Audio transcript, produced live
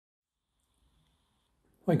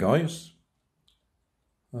Hi guys,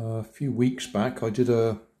 a few weeks back I did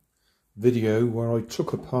a video where I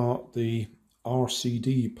took apart the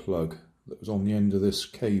RCD plug that was on the end of this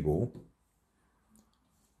cable.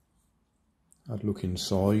 I had a look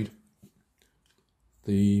inside.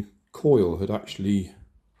 The coil had actually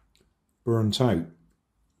burnt out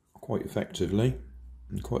quite effectively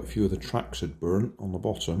and quite a few of the tracks had burnt on the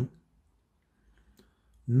bottom.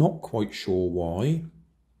 Not quite sure why.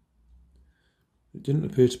 It didn't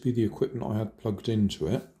appear to be the equipment I had plugged into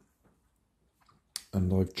it,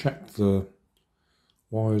 and I've checked the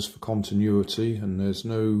wires for continuity and there's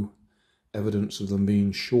no evidence of them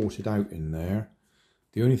being shorted out in there.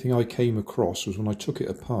 The only thing I came across was when I took it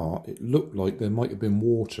apart, it looked like there might have been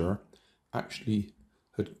water actually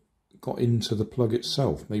had got into the plug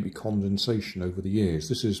itself, maybe condensation over the years.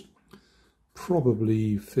 This is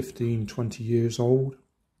probably 15-20 years old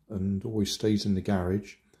and always stays in the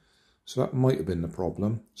garage. So that might have been the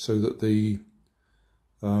problem, so that the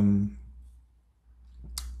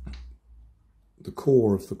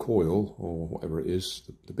core of the coil, or whatever it is,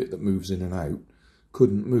 the bit that moves in and out,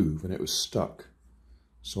 couldn't move and it was stuck.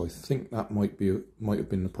 So I think that might have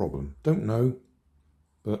been the problem. Don't know,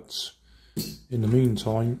 but in the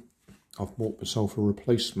meantime, I've bought myself a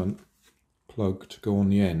replacement plug to go on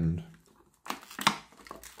the end.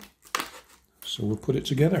 So we'll put it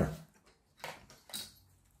together.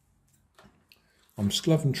 I'm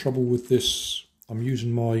still having trouble with this. I'm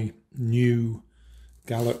using my new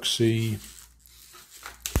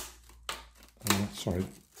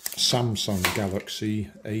Samsung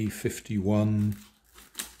Galaxy A51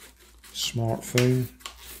 smartphone,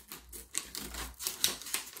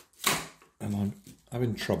 and I'm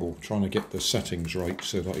having trouble trying to get the settings right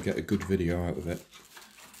so that I get a good video out of it.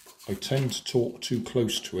 I tend to talk too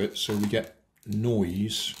close to it, so we get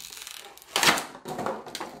noise.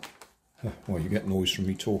 Well, you get noise from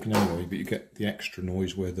me talking anyway, but you get the extra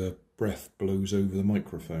noise where the breath blows over the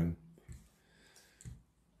microphone.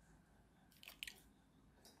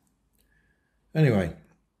 Anyway,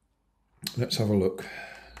 let's have a look.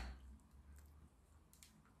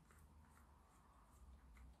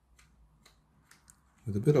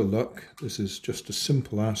 With a bit of luck, this is just as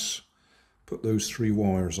simple as put those 3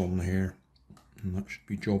 wires on here, and that should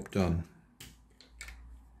be job done.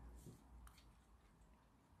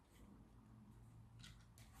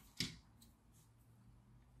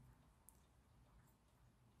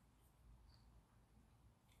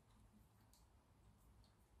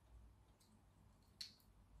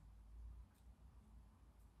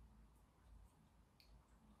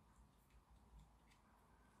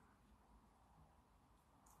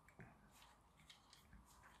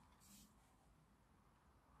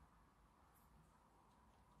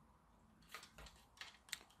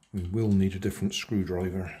 We will need a different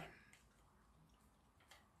screwdriver.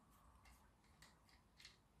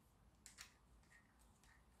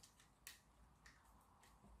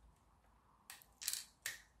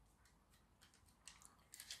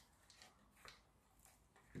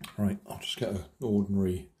 Right, I'll just get an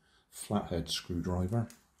ordinary flathead screwdriver.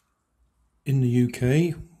 In the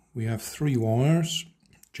UK, we have 3 wires,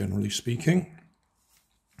 generally speaking,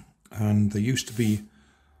 and they used to be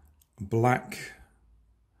black,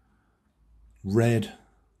 red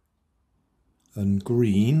and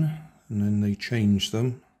green, and then they changed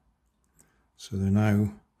them, so they're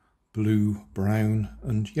now blue, brown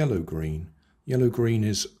and yellow green. Yellow green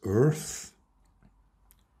is earth.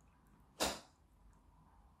 The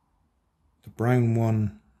brown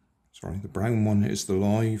one is the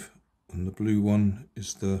live, and the blue one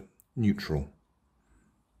is the neutral.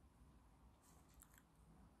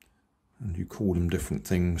 And you call them different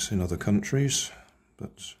things in other countries,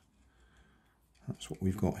 but that's what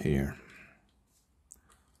we've got here.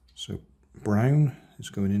 So brown is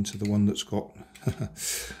going into the one that's got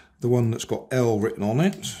the one that's got L written on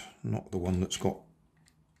it, not the one that's got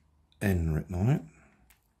N written on it.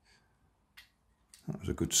 That was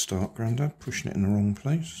a good start, Grandad, pushing it in the wrong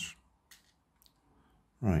place.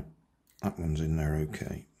 Right, that one's in there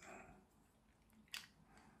okay.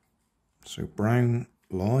 So brown,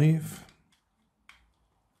 live.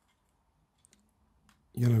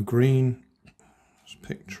 Yellow green.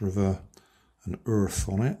 Picture of an earth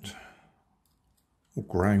on it, or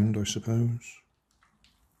ground I suppose.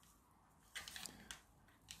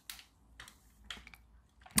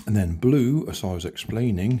 And then blue, as I was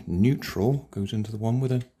explaining, neutral, goes into the one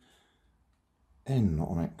with an N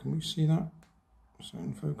on it. Can we see that? Is that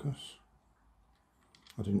in focus?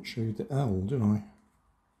 I didn't show you the L, did I?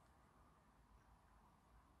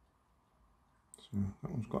 So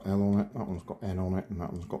that one's got L on it, that one's got N on it, and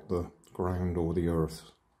that one's got the ground or the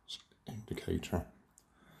earth indicator.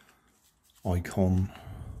 icon.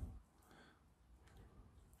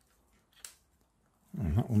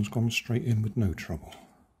 And that one's gone straight in with no trouble.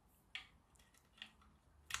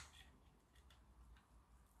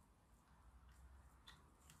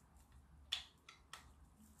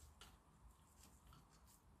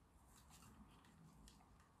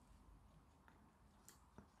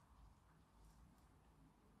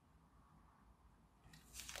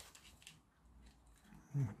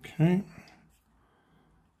 Okay.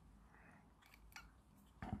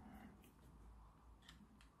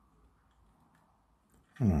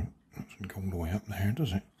 Oh, that doesn't go all the way up there,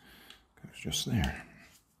 does it? It goes just there.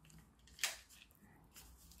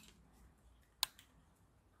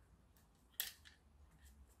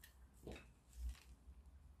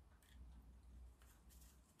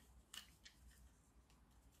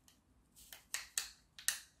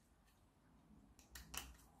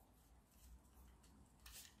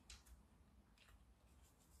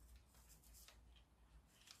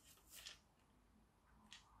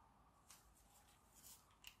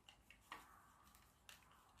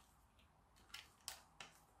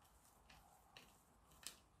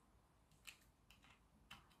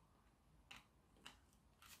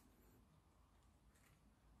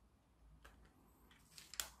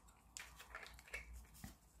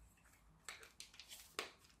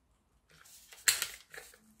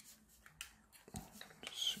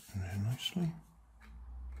 Nicely.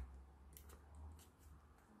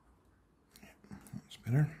 Yep, that's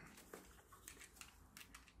better.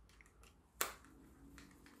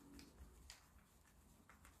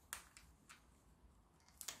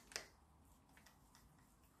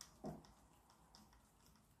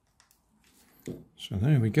 So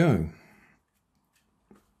there we go.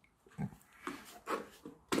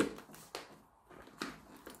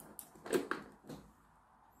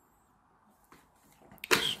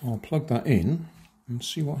 I'll plug that in and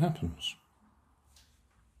see what happens.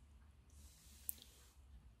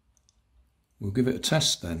 We'll give it a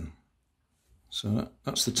test then. So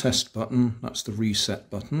that's the test button, that's the reset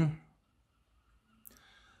button.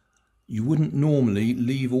 You wouldn't normally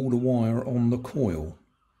leave all the wire on the coil,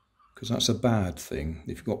 because that's a bad thing.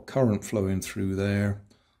 If you've got current flowing through there,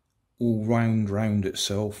 all round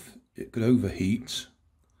itself, it could overheat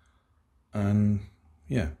and,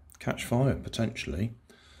 yeah, catch fire potentially.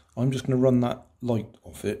 I'm just going to run that light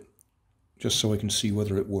off it just so I can see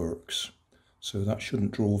whether it works. So that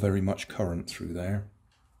shouldn't draw very much current through there.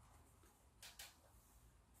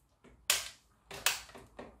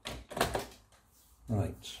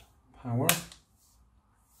 Right, power,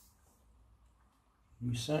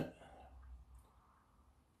 reset,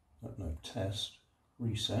 no, test,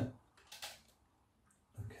 reset.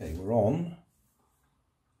 Okay, we're on.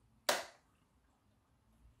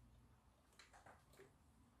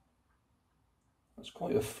 That's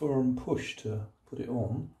quite a firm push to put it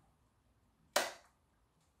on.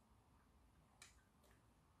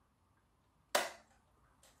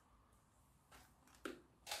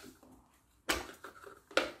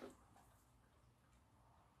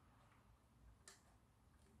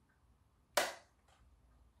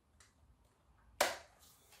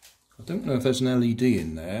 I don't know if there's an LED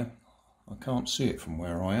in there. I can't see it from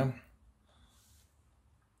where I am.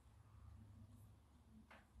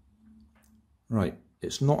 Right,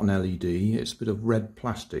 it's not an LED, it's a bit of red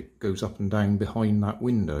plastic, goes up and down behind that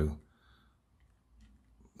window.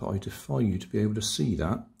 But I defy you to be able to see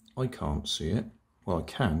that. I can't see it. Well, I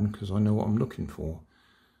can, because I know what I'm looking for.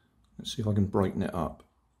 Let's see if I can brighten it up.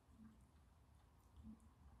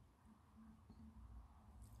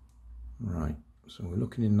 Right, so we're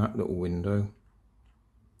looking in that little window.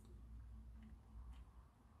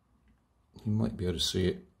 You might be able to see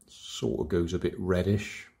it sort of goes a bit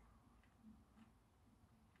reddish.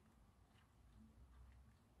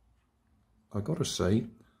 I gotta say,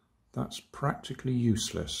 that's practically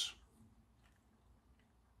useless.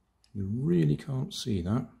 You really can't see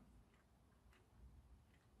that.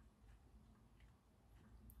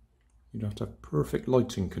 You'd have to have perfect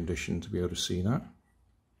lighting condition to be able to see that.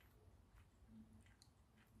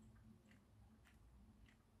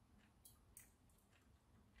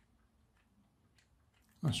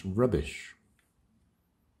 That's rubbish.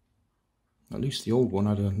 At least the old one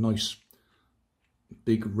had a nice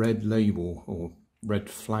big red label or red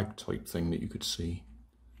flag type thing that you could see.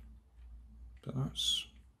 But that's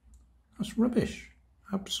rubbish.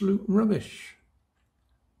 Absolute rubbish.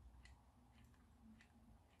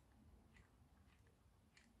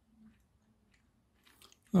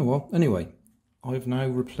 Oh well, anyway, I've now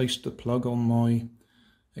replaced the plug on my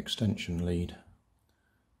extension lead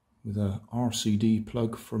with a RCD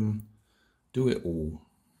plug from Diall,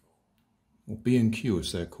 or B&Q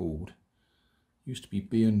as they're called. Used to be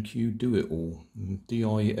B&Q Do It All, and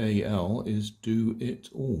DIAL is Do It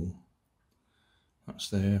All. That's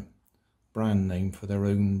their brand name for their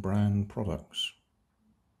own brand products.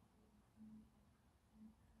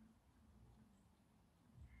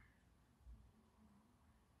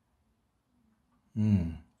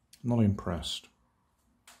 Not impressed.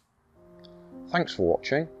 Thanks for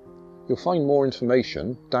watching. You'll find more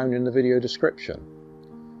information down in the video description.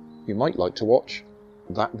 You might like to watch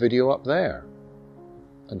that video up there,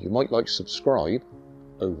 and you might like to subscribe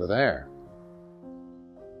over there.